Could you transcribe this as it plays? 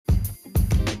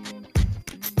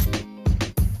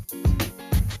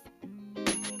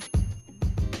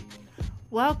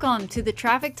Welcome to the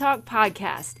Traffic Talk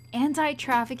Podcast,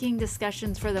 anti-trafficking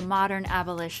discussions for the modern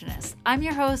abolitionist. I'm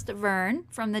your host, Vern,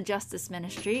 from the Justice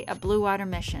Ministry at Blue Water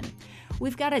Mission.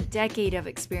 We've got a decade of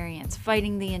experience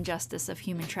fighting the injustice of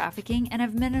human trafficking and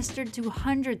have ministered to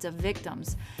hundreds of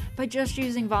victims by just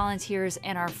using volunteers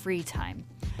in our free time.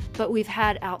 But we've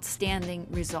had outstanding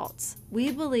results.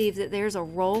 We believe that there's a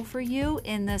role for you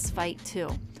in this fight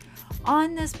too.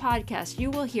 On this podcast, you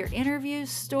will hear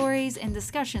interviews, stories, and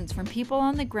discussions from people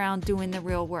on the ground doing the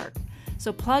real work.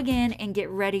 So plug in and get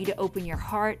ready to open your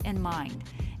heart and mind.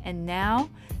 And now,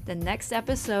 the next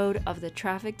episode of the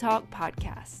Traffic Talk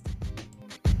Podcast.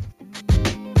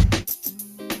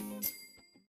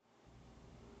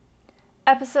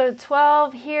 Episode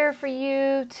 12 here for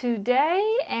you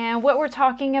today, and what we're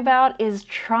talking about is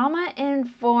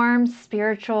trauma-informed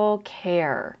spiritual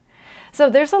care. So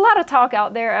there's a lot of talk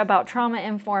out there about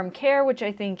trauma-informed care, which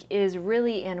I think is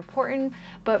really important.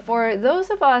 But for those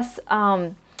of us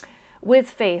with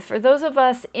faith, for those of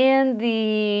us in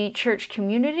the church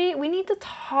community, we need to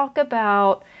talk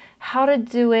about how to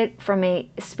do it from a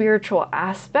spiritual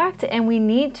aspect. And we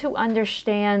need to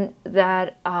understand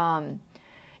that,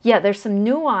 there's some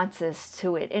nuances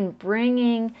to it in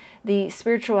bringing the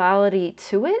spirituality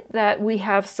to it, that we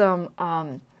have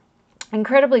some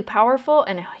incredibly powerful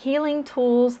and healing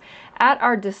tools at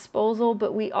our disposal,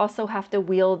 but we also have to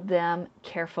wield them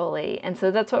carefully. And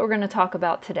so that's what we're going to talk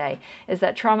about today, is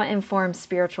that trauma-informed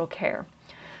spiritual care.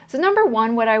 So number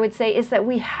one, what I would say is that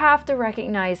we have to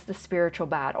recognize the spiritual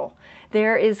battle.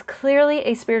 There is clearly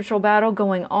a spiritual battle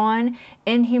going on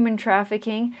in human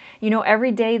trafficking. You know,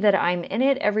 every day that I'm in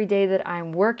it, every day that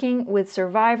I'm working with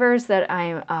survivors, that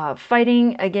I'm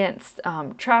fighting against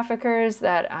traffickers,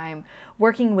 that I'm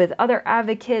working with other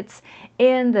advocates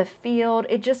in the field,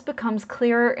 it just becomes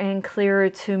clearer and clearer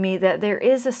to me that there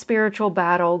is a spiritual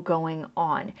battle going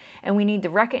on. And we need to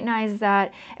recognize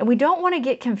that. And we don't want to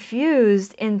get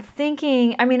confused in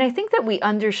thinking, I think that we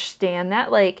understand that,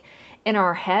 like, in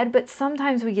our head, but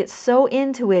sometimes we get so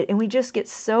into it and we just get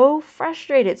so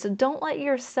frustrated. So don't let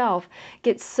yourself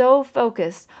get so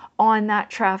focused on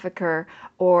that trafficker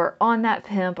or on that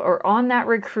pimp or on that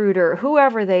recruiter,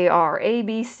 whoever they are,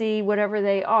 ABC, whatever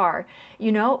they are,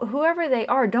 whoever they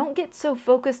are, don't get so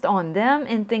focused on them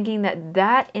and thinking that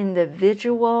that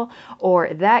individual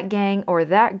or that gang or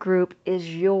that group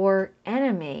is your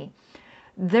enemy.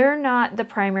 They're not the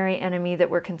primary enemy that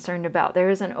we're concerned about. There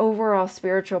is an overall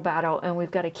spiritual battle, and we've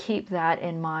got to keep that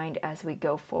in mind as we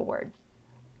go forward.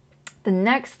 The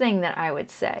next thing that I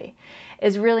would say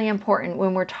is really important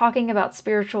when we're talking about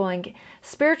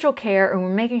spiritual care and we're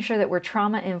making sure that we're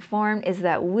trauma informed is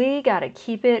that we got to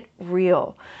keep it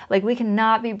real. Like, we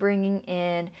cannot be bringing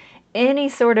in any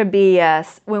sort of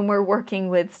BS when we're working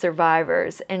with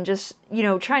survivors and just,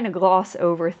 trying to gloss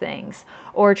over things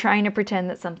or trying to pretend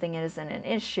that something isn't an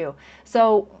issue.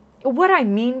 So what I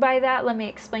mean by that, let me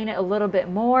explain it a little bit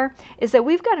more, is that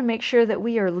we've got to make sure that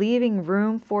we are leaving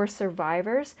room for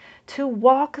survivors to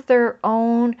walk their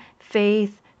own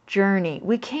faith journey.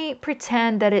 We can't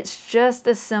pretend that it's just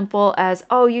as simple as,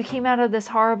 oh, you came out of this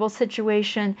horrible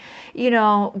situation,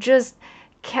 just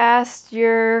cast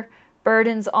your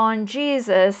burdens on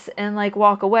Jesus and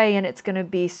walk away and it's going to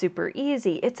be super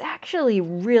easy. It's actually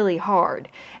really hard.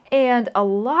 And a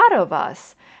lot of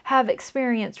us have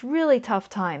experienced really tough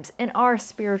times in our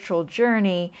spiritual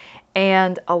journey,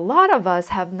 and a lot of us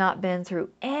have not been through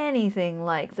anything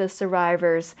like the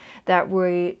survivors that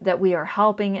we are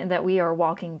helping and that we are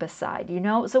walking beside,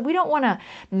 So we don't want to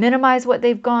minimize what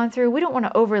they've gone through. We don't want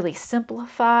to overly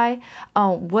simplify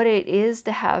what it is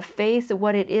to have faith,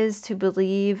 what it is to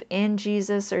believe in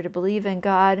Jesus or to believe in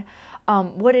God,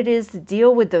 what it is to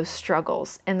deal with those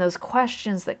struggles and those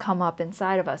questions that come up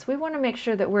inside of us. We want to make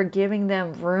sure that we're giving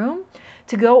them room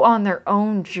to go on their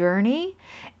own journey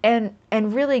and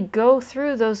really go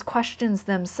through those questions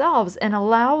themselves and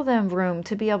allow them room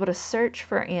to be able to search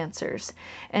for answers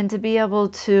and to be able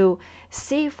to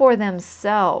see for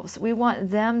themselves. We want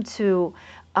them to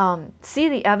see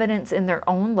the evidence in their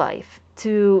own life,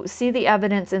 to see the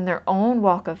evidence in their own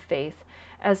walk of faith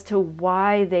as to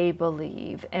why they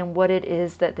believe and what it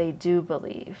is that they do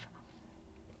believe.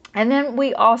 And then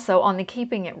we also, on the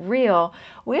keeping it real,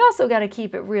 we also got to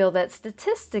keep it real that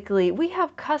statistically we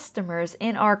have customers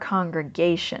in our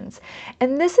congregations.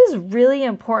 And this is really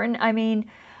important.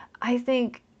 I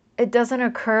think it doesn't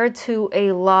occur to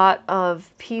a lot of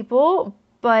people,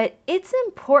 but it's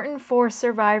important for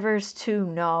survivors to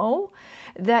know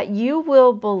that you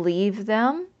will believe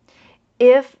them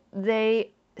if they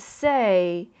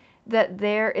say that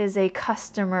there is a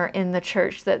customer in the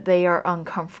church that they are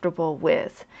uncomfortable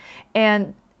with.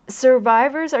 And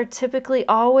survivors are typically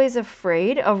always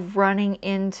afraid of running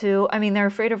into, they're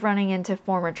afraid of running into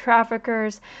former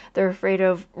traffickers. They're afraid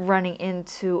of running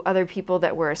into other people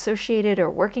that were associated or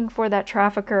working for that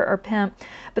trafficker or pimp.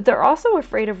 But they're also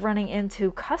afraid of running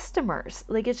into customers.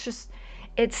 Like,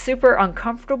 it's super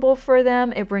uncomfortable for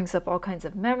them. It brings up all kinds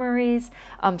of memories.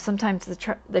 Sometimes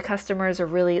the customers are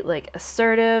really like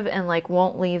assertive and like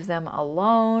won't leave them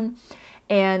alone.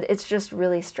 And it's just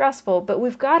really stressful. But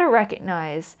we've got to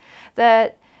recognize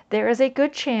that there is a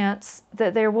good chance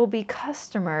that there will be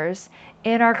customers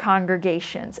in our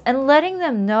congregations, and letting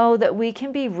them know that we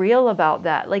can be real about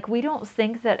that. Like, we don't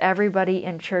think that everybody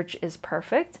in church is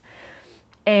perfect.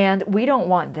 And we don't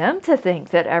want them to think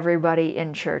that everybody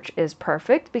in church is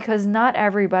perfect, because not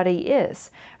everybody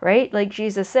is, right? Like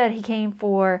Jesus said, he came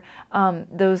for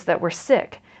those that were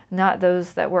sick, not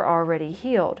those that were already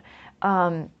healed.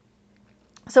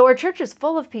 So our church is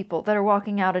full of people that are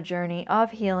walking out a journey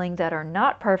of healing that are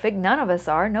not perfect. None of us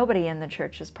are. Nobody in the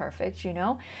church is perfect, you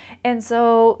know? And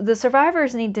so the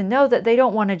survivors need to know that they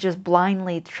don't want to just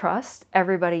blindly trust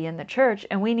everybody in the church.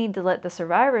 And we need to let the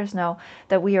survivors know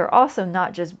that we are also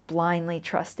not just blindly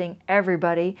trusting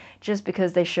everybody just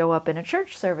because they show up in a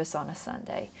church service on a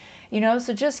Sunday. You know,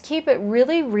 so just keep it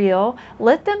really real.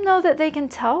 Let them know that they can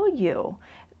tell you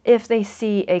if they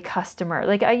see a customer.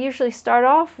 Like, I usually start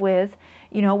off with,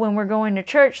 you know, when we're going to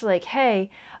church, like, hey,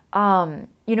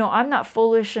 you know, I'm not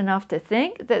foolish enough to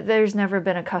think that there's never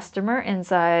been a customer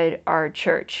inside our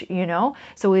church, you know?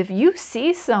 So if you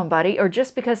see somebody, or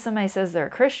just because somebody says they're a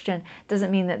Christian,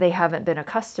 doesn't mean that they haven't been a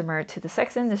customer to the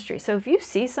sex industry. So if you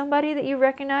see somebody that you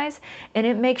recognize and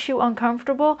it makes you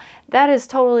uncomfortable, that is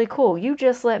totally cool. You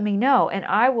just let me know and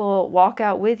I will walk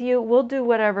out with you. We'll do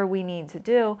whatever we need to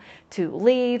do to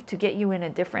leave, to get you in a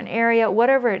different area,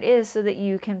 whatever it is, so that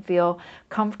you can feel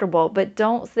comfortable. But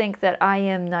don't think that I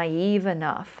am naive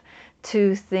enough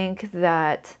to think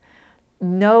that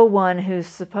no one who's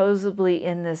supposedly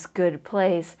in this good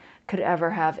place could ever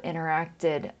have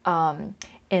interacted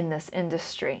in this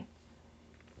industry.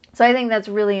 So I think that's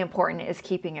really important, is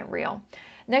keeping it real.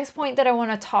 Next point that I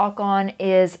want to talk on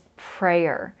is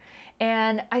prayer.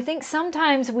 And I think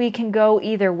sometimes we can go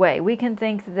either way. We can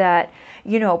think that,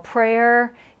 you know,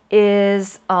 prayer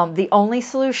is the only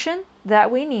solution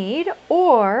that we need,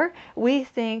 or we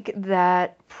think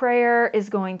that prayer is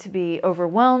going to be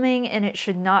overwhelming and it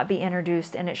should not be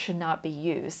introduced and it should not be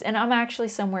used. And I'm actually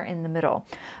somewhere in the middle.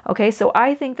 Okay, so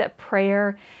I think that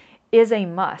prayer is a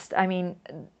must. I mean,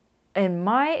 in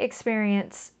my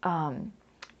experience,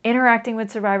 interacting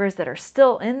with survivors that are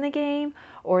still in the game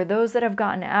or those that have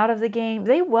gotten out of the game,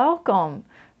 they welcome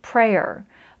prayer,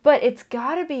 but it's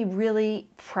got to be really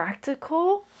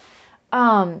practical.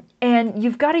 And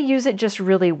you've got to use it just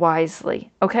really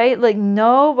wisely, okay? Like,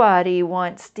 nobody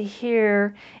wants to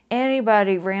hear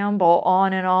anybody ramble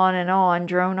on and on and on,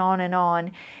 drone on and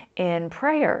on in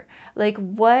prayer. Like,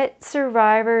 what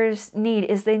survivors need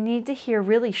is they need to hear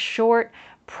really short,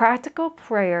 practical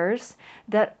prayers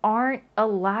that aren't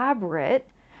elaborate,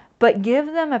 but give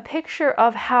them a picture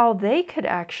of how they could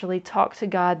actually talk to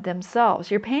God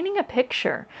themselves. You're painting a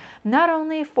picture, not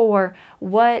only for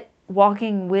what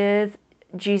walking with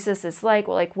Jesus is like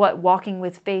what walking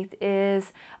with faith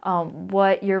is,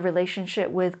 what your relationship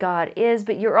with God is,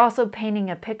 but you're also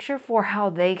painting a picture for how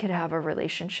they could have a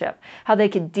relationship, how they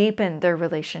could deepen their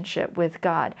relationship with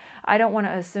God. I don't want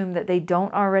to assume that they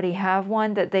don't already have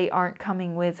one, that they aren't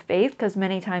coming with faith, because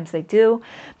many times they do.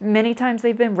 Many times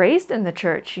they've been raised in the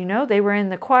church, you know, they were in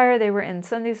the choir, they were in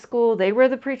Sunday school, they were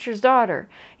the preacher's daughter,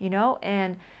 you know,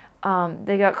 and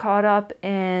they got caught up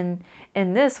in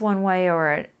this one way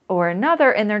or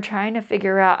another, and they're trying to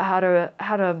figure out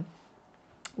how to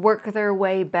work their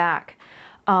way back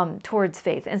towards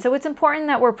faith. And so it's important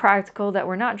that we're practical, that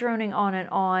we're not droning on and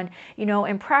on, you know.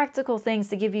 And practical things,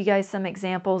 to give you guys some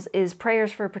examples, is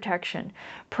prayers for protection,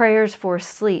 prayers for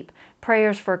sleep,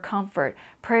 prayers for comfort,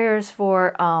 prayers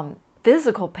for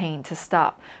physical pain to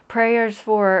stop, prayers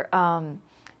for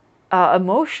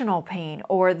emotional pain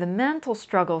or the mental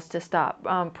struggles to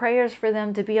stop, prayers for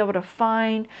them to be able to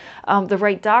find the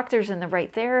right doctors and the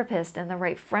right therapist and the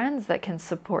right friends that can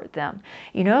support them,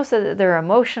 you know, so that their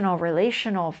emotional,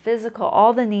 relational, physical,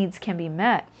 all the needs can be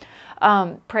met.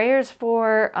 Prayers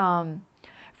for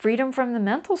freedom from the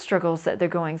mental struggles that they're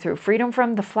going through, freedom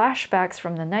from the flashbacks,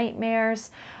 from the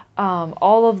nightmares,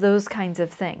 all of those kinds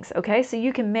of things. Okay, so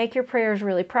you can make your prayers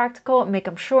really practical, make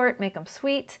them short, make them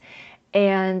sweet,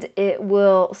 and it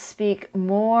will speak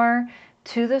more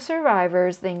to the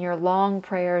survivors than your long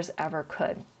prayers ever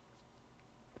could.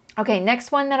 Okay,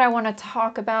 next one that I want to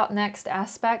talk about, next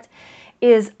aspect,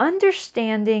 is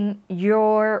understanding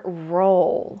your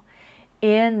role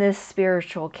in this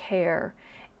spiritual care.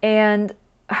 And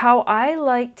how I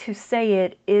like to say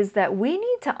it is that we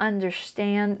need to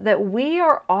understand that we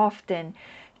are often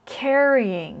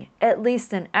carrying at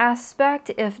least an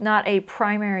aspect, if not a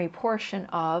primary portion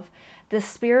of, the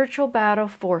spiritual battle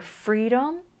for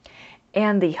freedom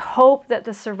and the hope that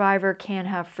the survivor can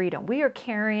have freedom. We are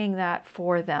carrying that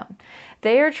for them.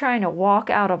 They are trying to walk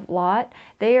out of Lot.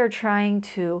 They are trying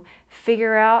to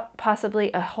figure out possibly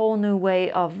a whole new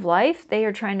way of life. They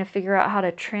are trying to figure out how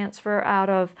to transfer out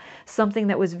of something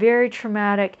that was very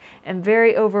traumatic and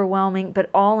very overwhelming, but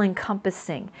all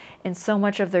encompassing in so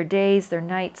much of their days, their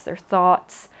nights, their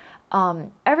thoughts,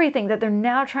 everything that they're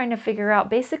now trying to figure out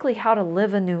basically how to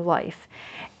live a new life.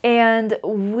 And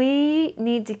we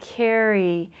need to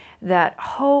carry that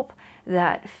hope,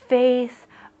 that faith,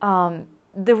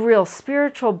 the real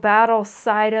spiritual battle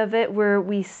side of it, where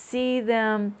we see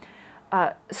them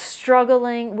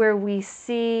struggling, where we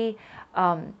see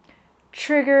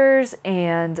triggers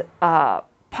and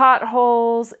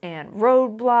potholes and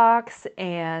roadblocks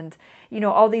and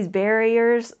all these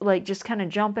barriers like just kind of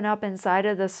jumping up inside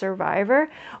of the survivor.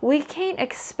 We can't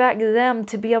expect them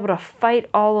to be able to fight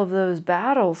all of those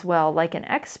battles well like an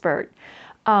expert.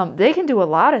 They can do a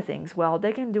lot of things well.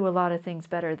 They can do a lot of things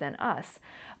better than us.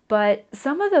 But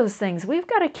some of those things we've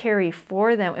got to carry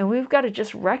for them, and we've got to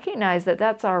just recognize that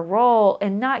that's our role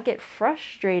and not get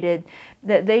frustrated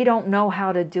that they don't know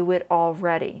how to do it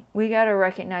already. We got to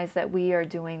recognize that we are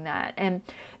doing that. And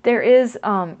there is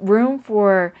room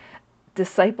for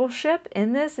discipleship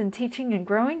in this and teaching and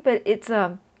growing, but it's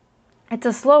a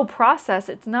slow process.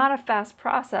 It's not a fast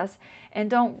process, and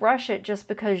don't rush it just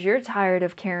because you're tired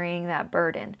of carrying that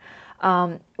burden.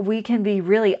 We can be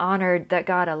really honored that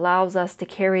God allows us to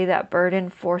carry that burden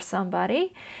for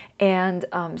somebody and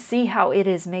see how it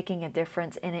is making a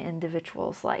difference in an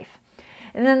individual's life.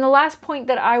 And then the last point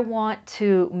that I want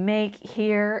to make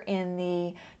here in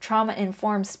the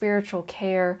trauma-informed spiritual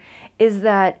care is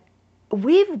that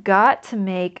we've got to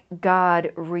make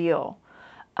God real.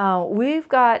 We've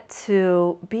got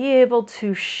to be able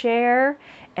to share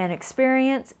an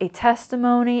experience, a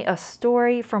testimony, a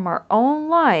story from our own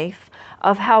life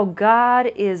of how God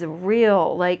is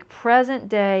real, like present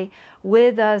day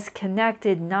with us,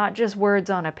 connected, not just words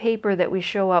on a paper that we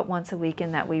show up once a week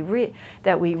and that we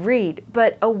read,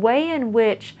 but a way in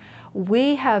which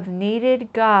we have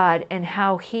needed God and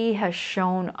how He has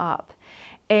shown up.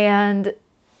 And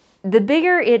the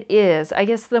bigger it is, I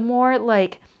guess the more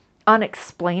like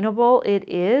unexplainable it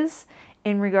is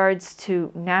in regards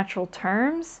to natural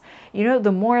terms,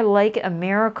 the more like a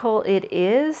miracle it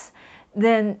is,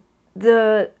 then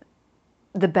the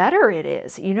better it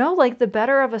is, like the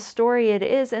better of a story it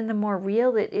is and the more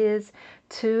real it is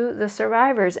to the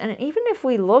survivors. And even if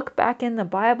we look back in the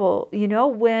Bible,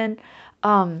 when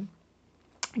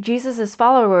Jesus's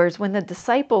followers, when the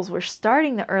disciples were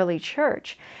starting the early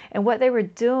church and what they were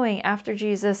doing after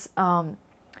Jesus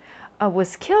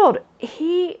was killed,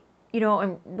 he,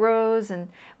 rose and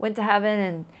went to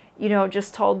heaven and,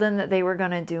 just told them that they were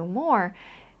going to do more.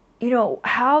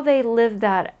 How they lived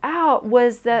that out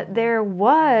was that there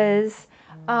was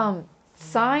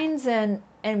signs and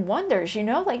wonders,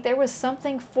 like there was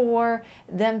something for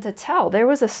them to tell. There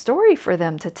was a story for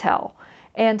them to tell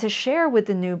and to share with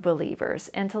the new believers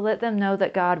and to let them know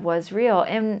that God was real.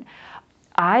 And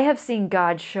I have seen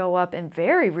God show up in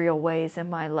very real ways in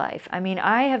my life. I mean,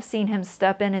 I have seen Him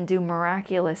step in and do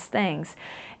miraculous things.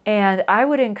 And I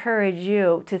would encourage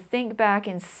you to think back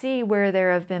and see where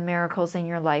there have been miracles in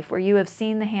your life, where you have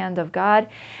seen the hand of God.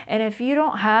 And if you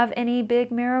don't have any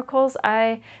big miracles,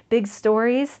 big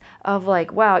stories of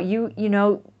like, wow,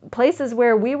 places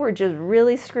where we were just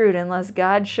really screwed unless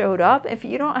God showed up. If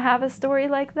you don't have a story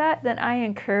like that, then I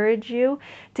encourage you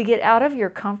to get out of your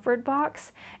comfort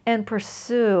box and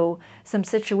pursue some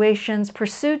situations,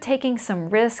 pursue taking some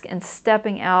risk and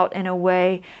stepping out in a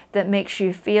way that makes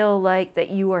you feel like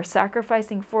that you are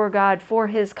sacrificing for God, for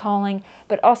His calling,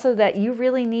 but also that you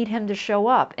really need Him to show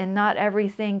up and not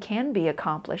everything can be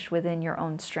accomplished within your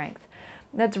own strength.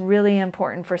 That's really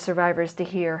important for survivors to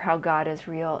hear how God is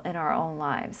real in our own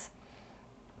lives.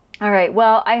 All right,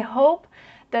 well, I hope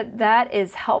that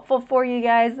is helpful for you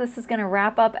guys. This is going to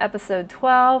wrap up episode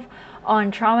 12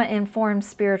 on trauma-informed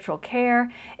spiritual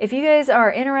care. If you guys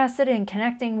are interested in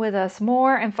connecting with us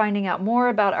more and finding out more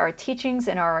about our teachings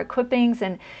and our equippings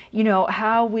and,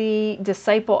 how we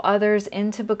disciple others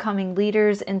into becoming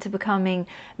leaders, into becoming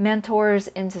mentors,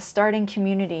 into starting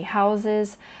community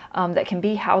houses that can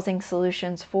be housing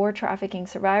solutions for trafficking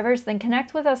survivors, then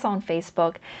connect with us on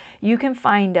Facebook. You can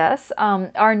find us.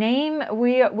 Our name,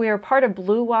 we are part of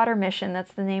Blue Water Mission.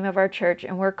 That's the name of our church,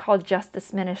 and we're called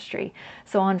Justice Ministry.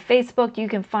 So on Facebook, you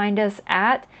can find us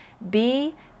at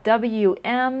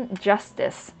BWM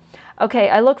Justice. Okay,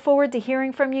 I look forward to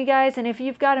hearing from you guys, and if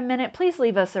you've got a minute, please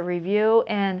leave us a review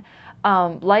and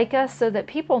like us so that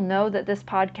people know that this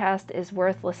podcast is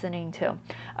worth listening to.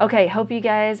 Okay, hope you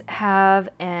guys have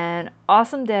an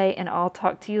awesome day, and I'll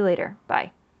talk to you later.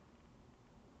 Bye.